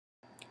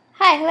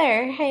Hi,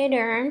 hello, how you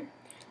doing?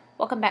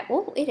 Welcome back.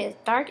 Oh, it is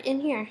dark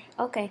in here.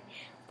 Okay,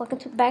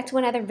 back to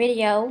another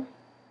video.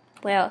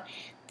 Well,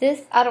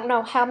 I don't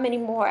know how many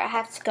more I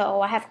have to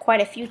go. I have quite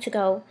a few to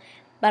go,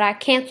 but I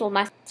canceled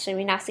my, so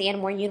we not see any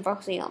more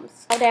Universal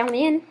Films. Go down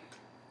in.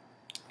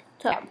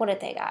 So, what did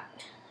they got?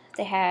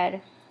 They had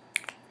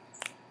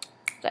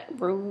that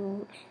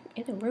Rube.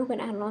 Is it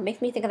Ruben? I don't know. It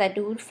makes me think of that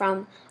dude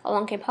from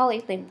Along Came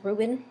Polly named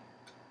Ruben.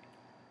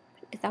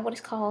 Is that what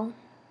it's called?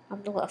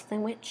 I'm the little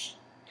sandwich.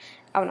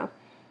 I don't know.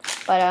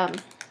 But,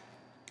 and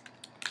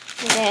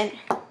then,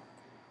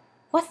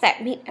 what's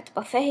that meat at the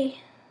buffet?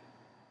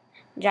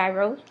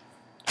 Gyros.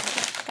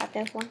 Got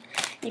that one.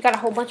 You got a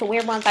whole bunch of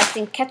weird ones. I've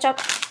seen ketchup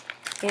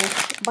and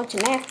a bunch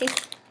of nasty.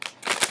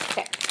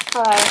 Okay.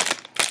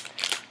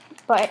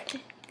 But,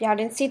 y'all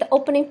didn't see the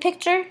opening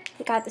picture.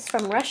 We got this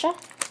from Russia.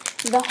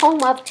 The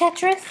home of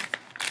Tetris.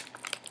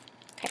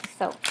 Okay,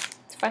 so,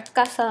 first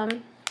got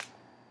some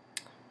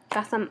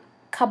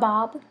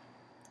kebab.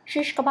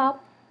 Shish kebab.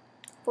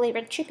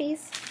 Flavored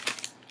chippies.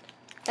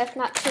 That's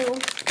not too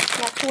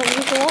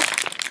unusual.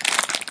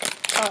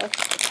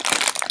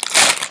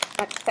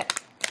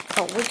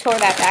 Oh, we tore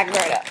that bag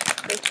right up.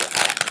 We tore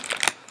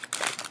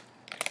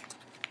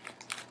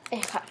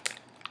that up.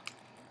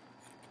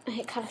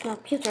 It kind of smells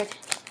putrid.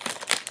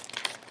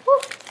 Woo,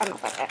 I don't know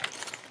about that.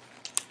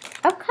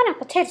 What kind of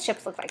potato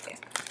chips look like this?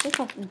 This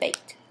one's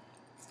baked.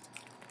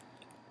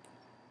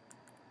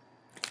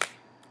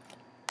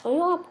 Oh, you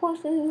want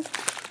portions?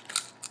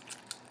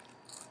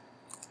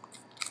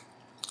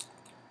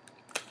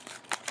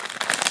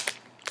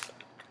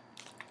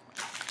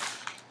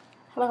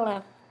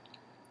 Hello.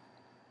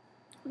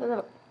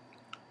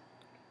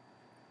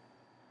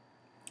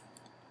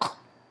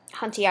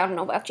 Hunty, I don't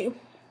know about you.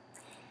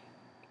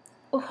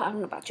 Oh, I don't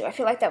know about you. I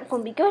feel like that was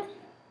going to be good.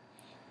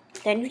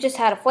 Then you just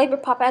had a flavor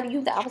pop out of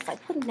you that I was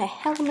like, what in the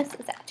hell is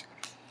that?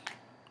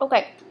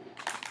 Okay.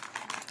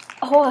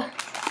 Oh,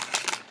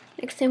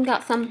 next time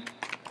got some.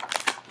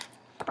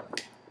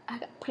 I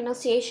got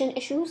pronunciation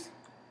issues.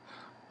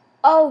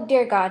 Oh,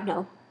 dear God,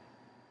 no.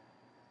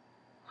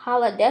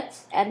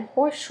 Holodettes and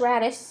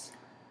horseradish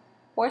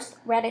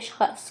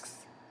husks.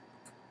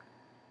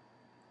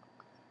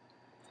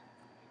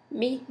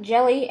 Meat,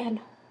 jelly,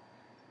 and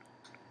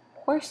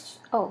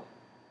oh.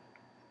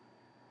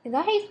 Is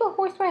that how you spell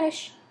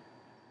horseradish?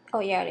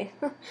 Oh, yeah, it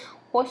is.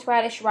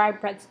 Horseradish rye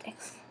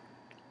breadsticks.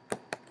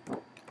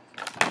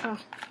 Oh,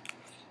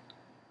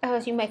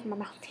 you make my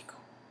mouth tingle.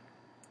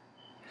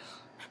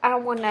 I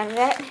don't want none of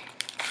that.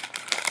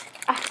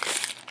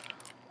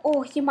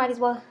 Oh, you might as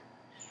well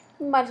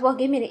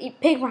give me to eat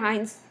pig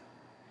rinds.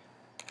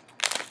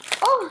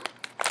 Oh,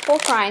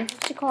 pork rinds.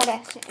 What you call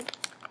that shit?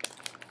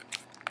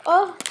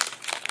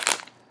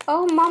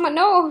 Oh, mama,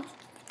 no.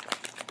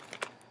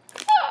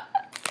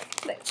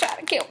 They're trying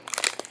to kill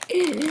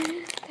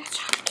me.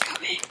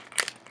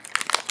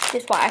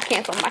 That's why I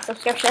canceled my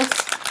subscriptions.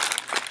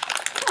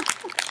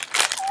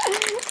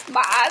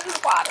 My eyes is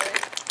watering.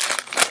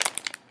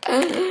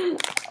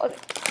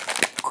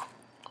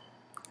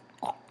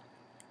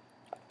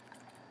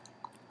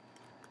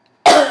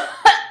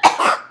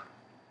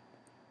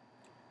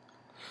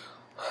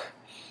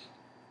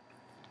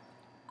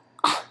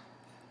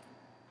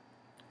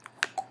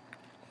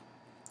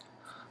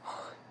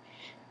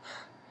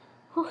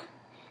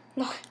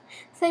 Look,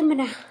 save me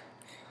now.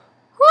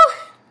 Whew.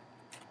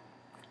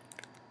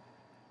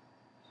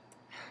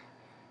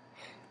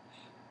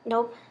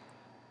 Nope.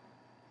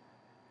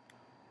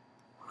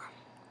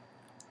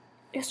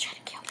 Just trying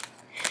to kill me.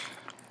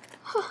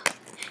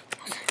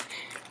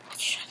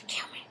 Just trying to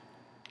kill me.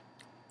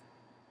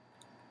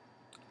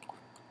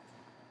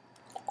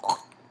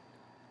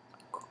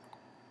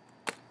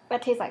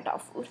 That tastes like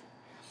dog food.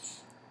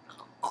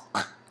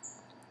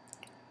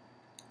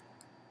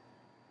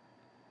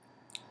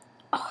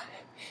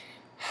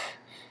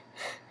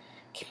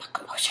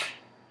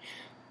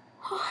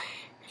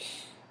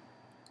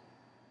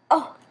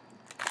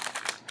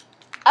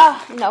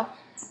 No,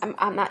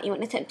 I'm not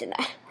even attempting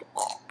that.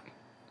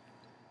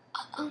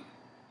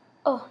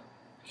 Oh,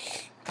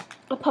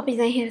 the puppy's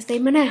ain't here to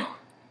save me now.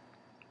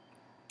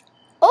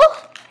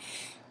 Oh,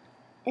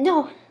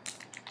 no.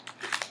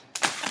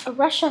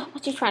 Russia,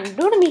 what you trying to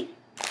do to me?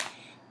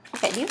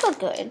 Okay, these look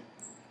good.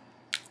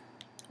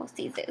 What's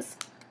these is?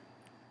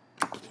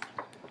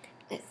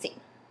 Let's see.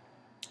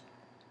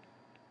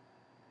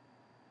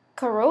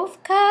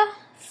 Korovka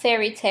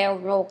fairy tale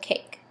roll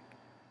cake.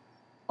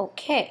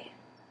 Okay.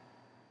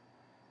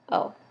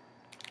 Oh,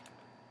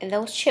 and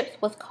those chips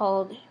was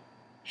called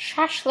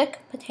shashlik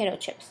potato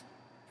chips.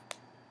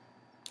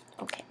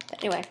 Okay,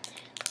 but anyway,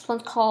 this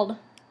one's called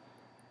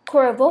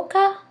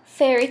Korovka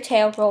fairy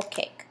tale roll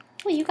cake.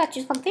 Well, you got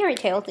you some fairy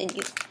tales in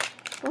you.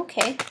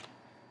 Okay.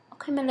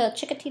 Okay, my little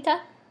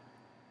chiquitita.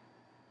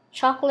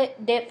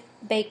 Chocolate dip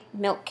baked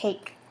milk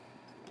cake.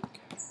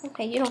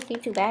 Okay, you don't seem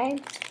too bad.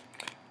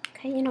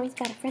 Okay, you know he's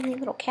got a friendly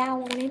little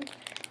cow on him.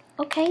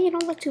 Okay, you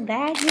don't look too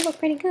bad. You look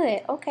pretty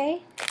good.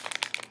 Okay.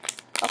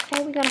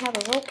 Okay, we're gonna have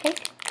a roll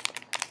cake.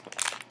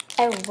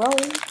 A roll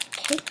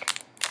cake.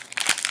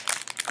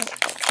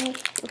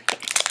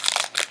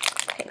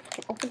 Okay,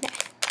 okay, open that.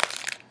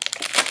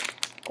 Okay,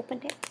 open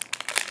that.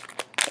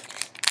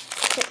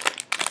 Okay.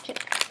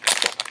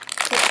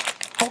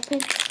 Open.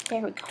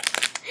 There we go.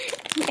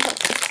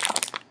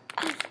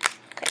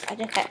 Okay, I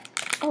just had.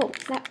 Oh,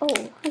 not.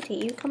 Oh, hunty,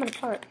 you coming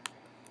apart.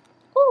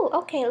 Oh,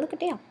 okay, look at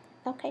them.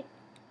 Okay.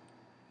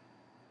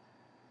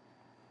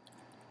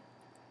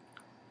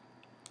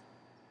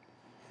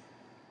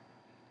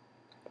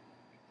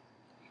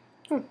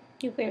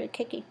 You're very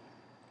kicky.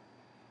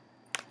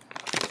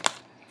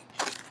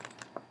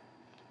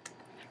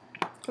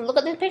 Look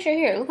at this picture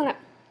here. Look at that.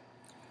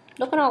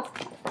 Looking all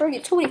fruity,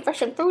 tooty,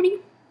 fresh and fruity.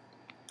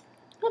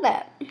 Look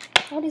at that.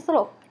 All these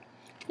little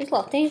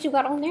things you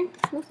got on there.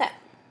 What's that?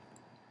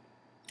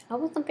 Oh,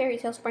 with some fairy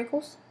tale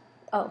sprinkles.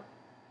 Oh,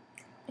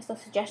 it's a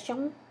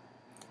suggestion.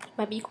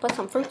 Maybe you could put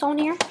some fruits on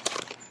here.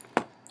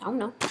 I don't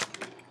know.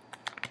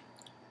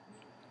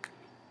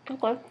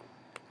 Okay.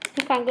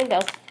 It's kind of good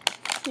though.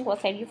 I'm gonna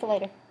save you for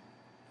later.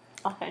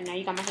 Okay, now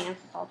you got my hands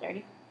all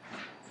dirty.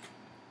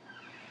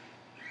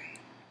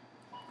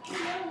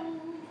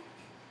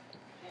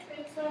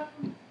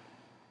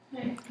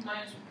 Hey,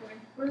 Maya's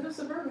recording. Where's the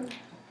Suburban?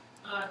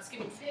 It's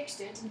getting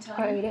fixed. It didn't tell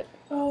I you. ate it.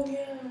 Oh,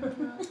 yeah.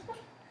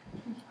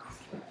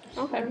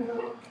 Okay.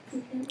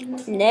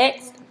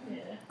 Next.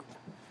 Yeah.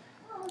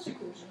 Oh, those are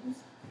cool shoes.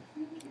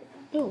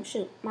 Oh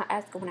shoot, my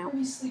eye's going out. Are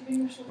you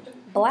sleeping or something?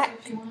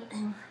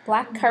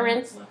 Black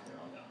currant What's left there,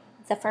 I'll go.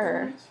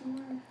 zephyr.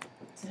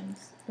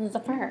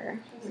 Zephyr.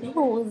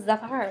 Oh,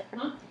 zephyr.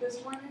 Huh?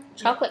 This morning?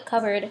 Chocolate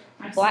covered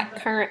black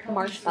currant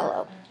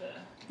marshmallow.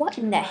 What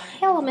in the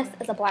hell is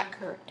a black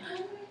currant?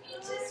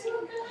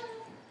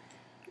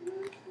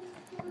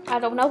 I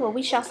don't know, but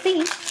we shall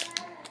see.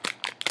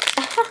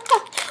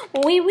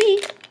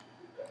 Wee.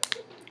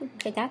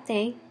 Okay, that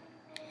thing.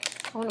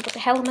 I don't know what the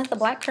hell a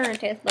black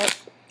currant is,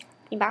 but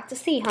you about to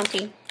see,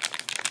 hunty.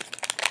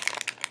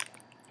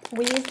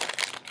 We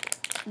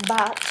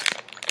about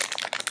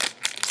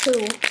to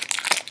see.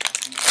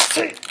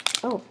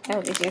 Oh, that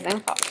was easier than I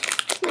thought.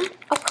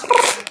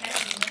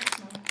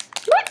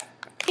 What?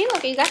 He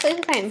look exactly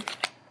the same.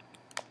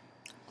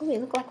 Oh, he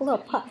look like a little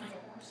puff.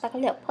 Like a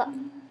little puff.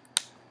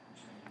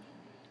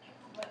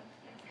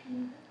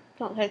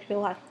 Don't taste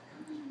real life.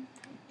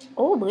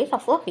 Oh, but it's so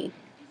fluffy.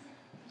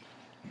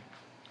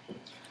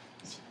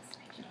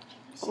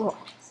 Oh. Look.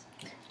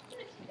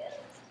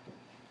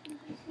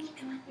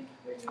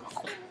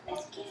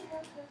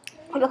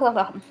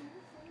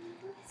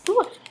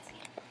 Ooh.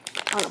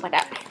 I don't know about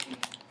that.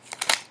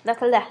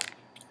 That's a little.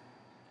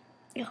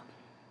 Yeah.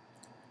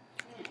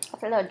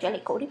 That's a little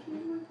jelly coating.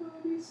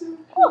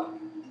 Oh.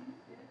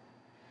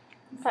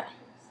 Okay.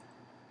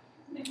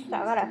 So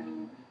I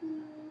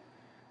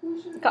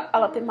got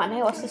all up in my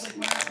nails.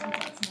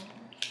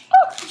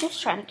 Oh,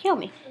 just trying to kill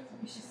me.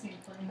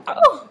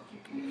 Oh.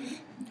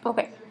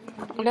 Okay.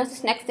 What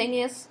this next thing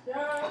is?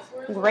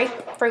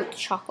 Grapefruit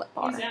chocolate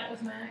bar.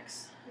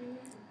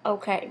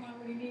 Okay.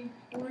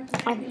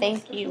 I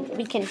think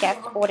we can guess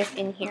what is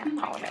in here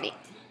already.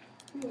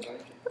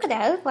 Look at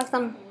that. It looks like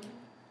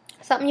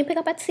something you pick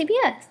up at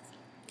CVS.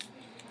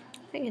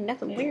 Thinking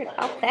nothing weird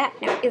about that.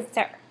 Now, is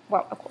there?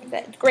 Well, of course,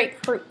 that's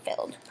grapefruit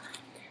filled.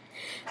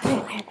 I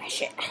don't have that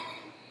shit.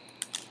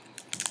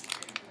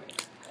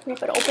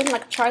 Rip it open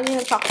like Charlie in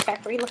the Chocolate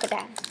Factory. Look at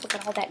that. Look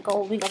at all that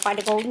gold. We gonna find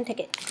a golden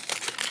ticket.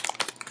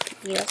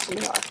 Yes, we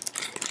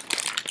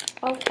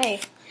are. Okay.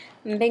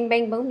 Bing,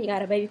 bang, boom. You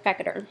got a baby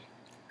packader.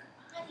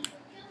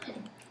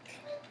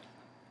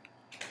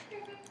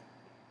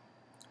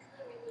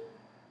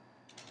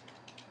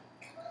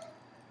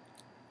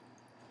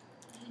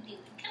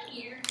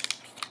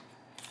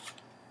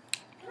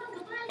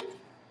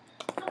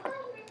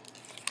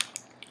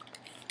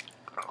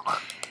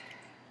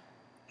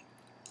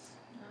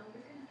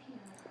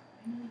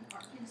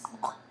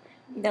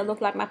 That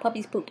look like my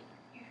puppy's poop.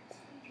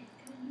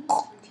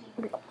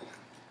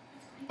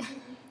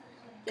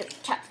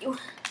 Just tap you.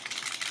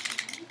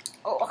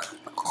 Oh.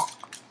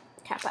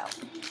 Tap out.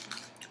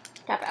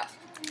 Tap out.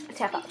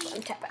 Tap out.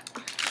 Tap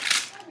out.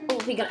 Oh,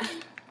 we gonna.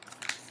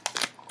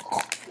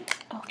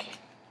 Okay.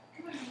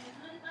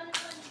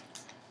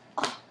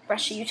 Oh,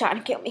 Brushy, you trying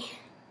to kill me.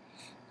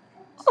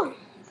 Oh.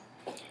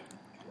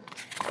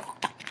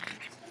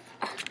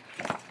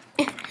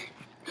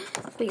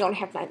 We gonna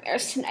have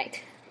nightmares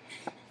tonight.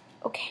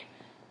 Okay.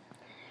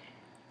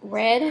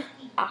 Red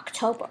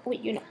October.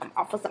 Wait, you know I'm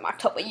off of some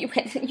October. You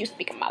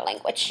speaking my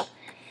language.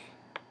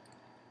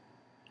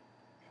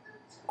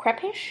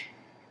 Crepish?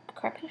 A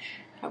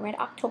crepish? A Red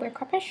October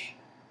crepish?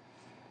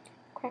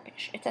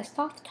 Crepish. It's a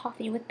soft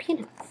toffee with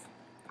peanuts.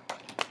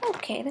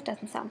 Okay, that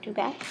doesn't sound too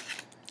bad.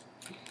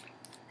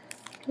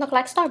 Look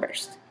like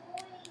Starburst.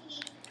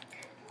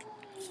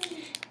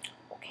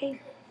 Okay,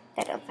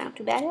 that doesn't sound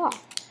too bad at all.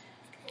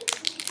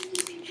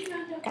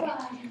 Okay,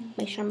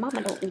 make sure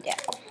Mama don't eat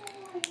that.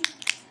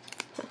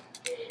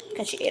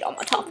 Because she ate all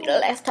my toffee the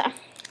last time.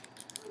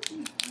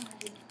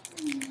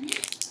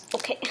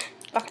 Okay.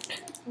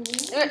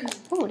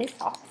 Oh, this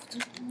soft.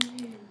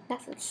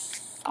 That's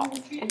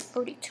soft and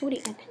fruity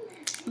tooty. And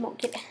I'm going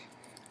to get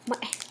my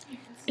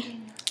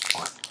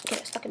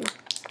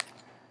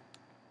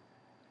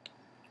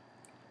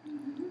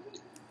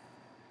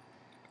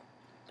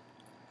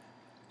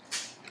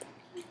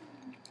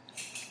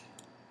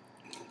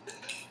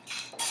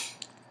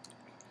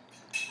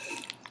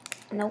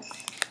Nope.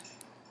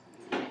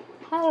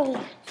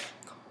 Oh.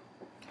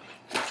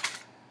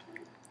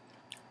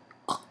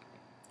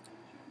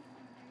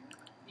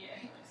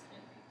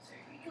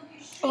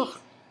 Oh.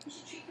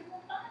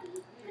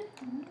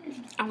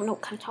 I don't know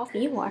what kind of toffee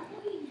you are.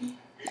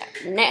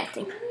 That's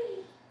nasty.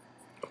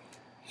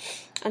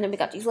 And then we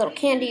got these little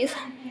candies.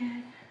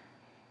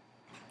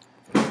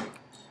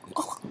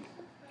 Oh.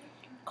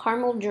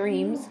 Caramel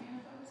Dreams.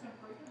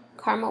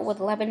 Caramel with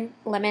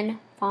lemon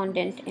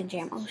fondant and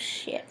jam. Oh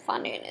shit,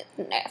 fondant is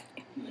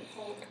nasty.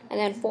 And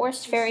then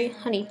Forest Fairy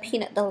Honey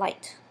Peanut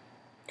Delight.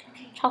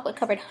 Chocolate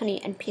covered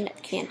honey and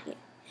peanut candy.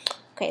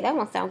 Okay, that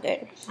one sounds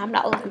good. I'm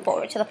not looking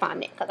forward to the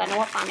fondant because I know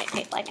what fondant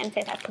tastes like and it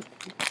tastes like poop.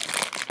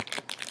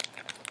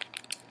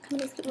 Come in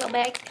this cute little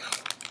bag.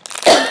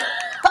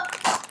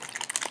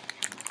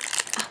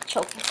 Oh,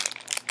 choking.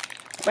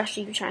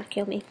 Rushy, you trying to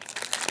kill me.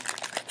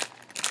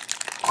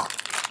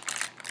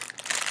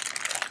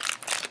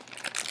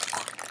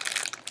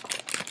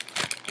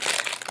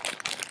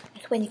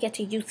 It's when you get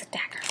to use the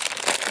dagger.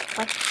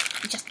 Like,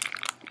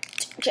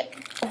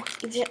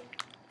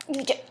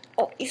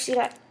 oh, you see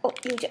that? Oh,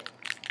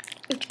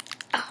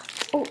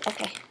 oh,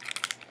 okay.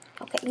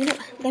 Okay, you know,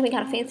 then we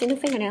got a fancy new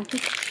fingernail.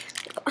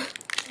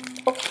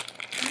 Oh.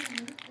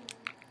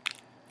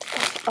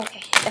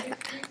 Okay, that's not,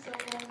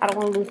 I don't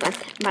want to lose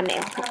my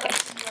nail. Okay.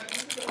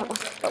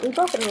 But we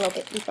broke it a little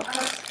bit. We broke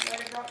it.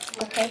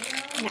 Okay.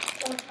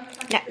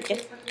 Now,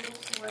 just.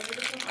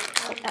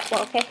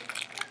 Well, okay.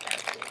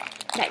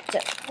 Right,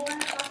 just.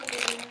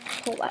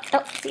 Pull that.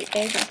 Oh, see,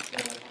 there you go.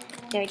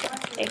 There you go.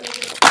 There you go.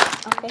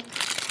 Okay.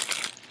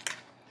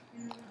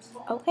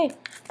 Okay.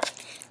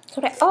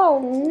 So that. Oh,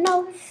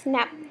 no,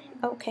 snap.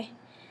 Okay.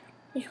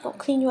 Just gonna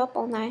clean you up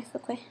all nice,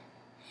 okay?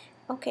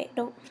 Okay,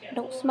 don't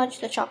smudge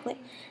the chocolate.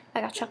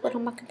 I got chocolate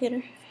on my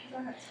computer.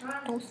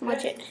 Don't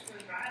smudge it.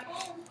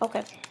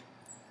 Okay.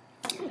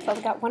 So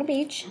we got one of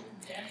each.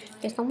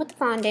 This one with the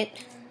fondant.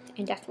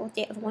 And that's what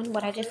the other one,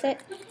 what I just said.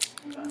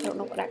 I don't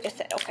know what I just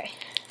said. Okay.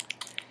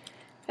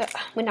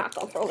 We're not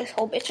going to throw this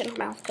whole bitch in our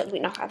mouth because we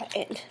know how that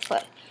ends.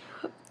 But,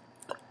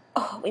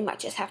 oh, we might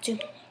just have to.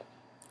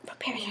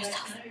 Prepare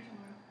yourself.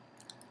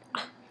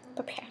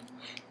 Prepare.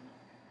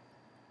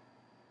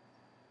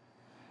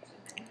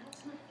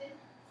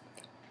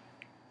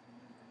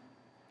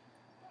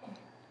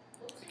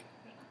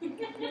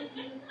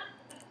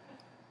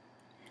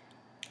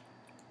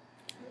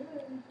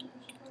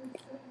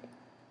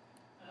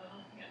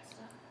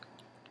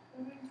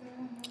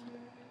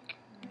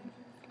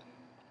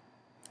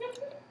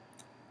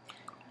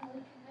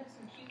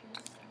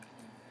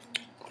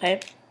 Okay,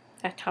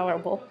 that's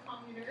tolerable.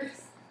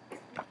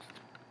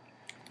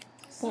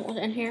 What was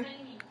in here?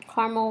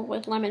 Caramel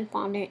with lemon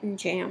fondant and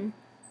jam.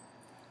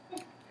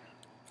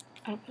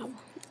 I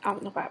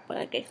don't know about what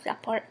I guess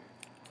that part.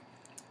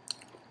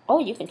 Oh,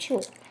 you can chew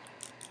it.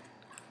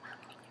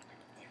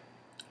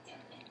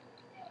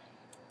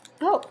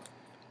 Oh.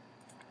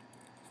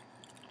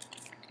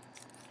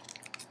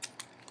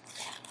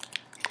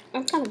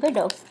 That's kind of good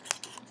though.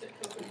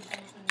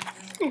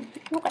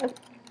 Okay.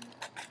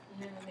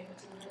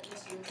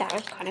 That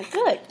was kind of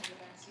good.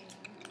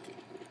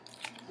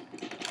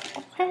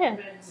 Okay.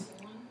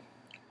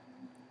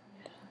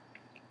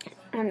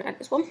 And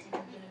this one.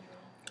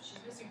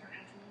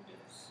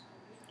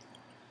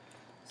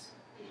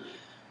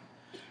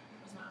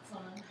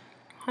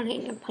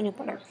 Honey and peanut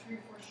butter.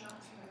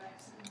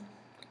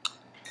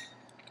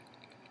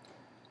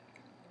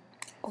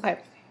 Okay.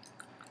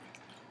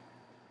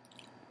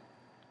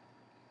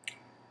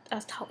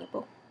 That's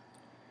tolerable.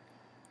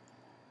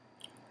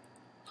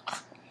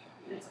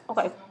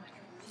 Okay.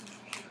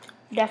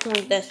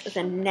 Definitely this is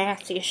the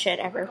nastiest shit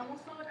ever.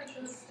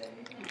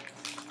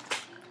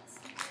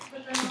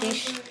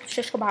 These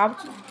shish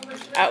kebabs,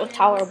 that was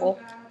tolerable.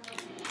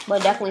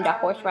 But definitely that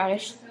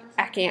horseradish,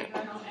 I can't.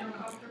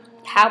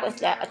 How is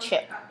that a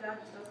chip?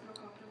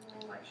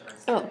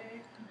 Oh.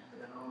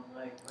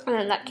 And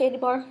then that candy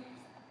bar,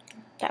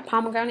 that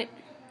pomegranate,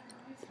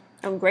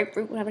 and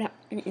grapefruit, whatever that.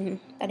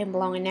 That didn't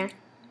belong in there.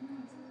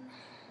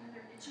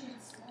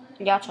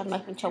 Y'all trying to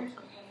make me choke.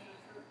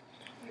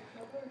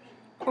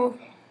 Oh,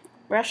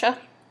 Russia,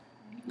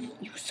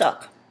 you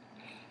suck.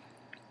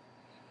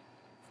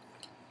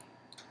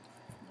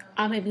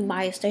 I may be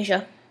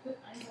MAYASTASIA.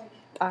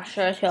 I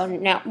sure as hell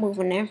not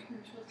moving there.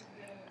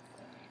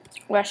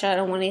 Russia, I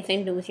don't want anything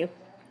to do with you.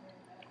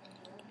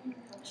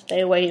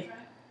 Stay away.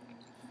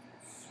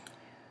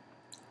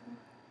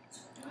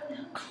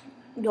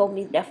 You'll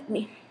be deaf with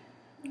me.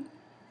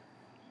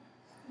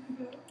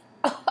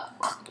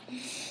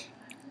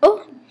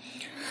 Oh,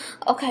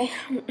 okay.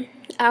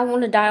 I don't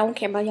want to die on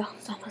camera, y'all.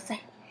 So I'm gonna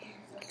say,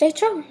 stay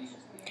true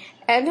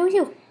and do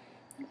you.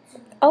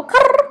 Okay.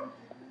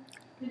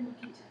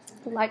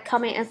 Like,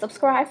 comment, and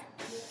subscribe.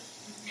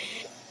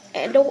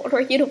 And don't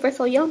order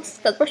universal yums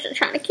because Russia's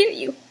trying to kill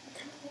you.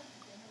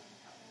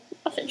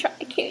 Russia's trying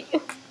to kill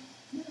you.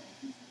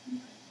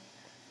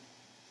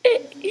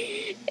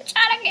 It's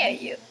trying to kill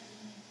you.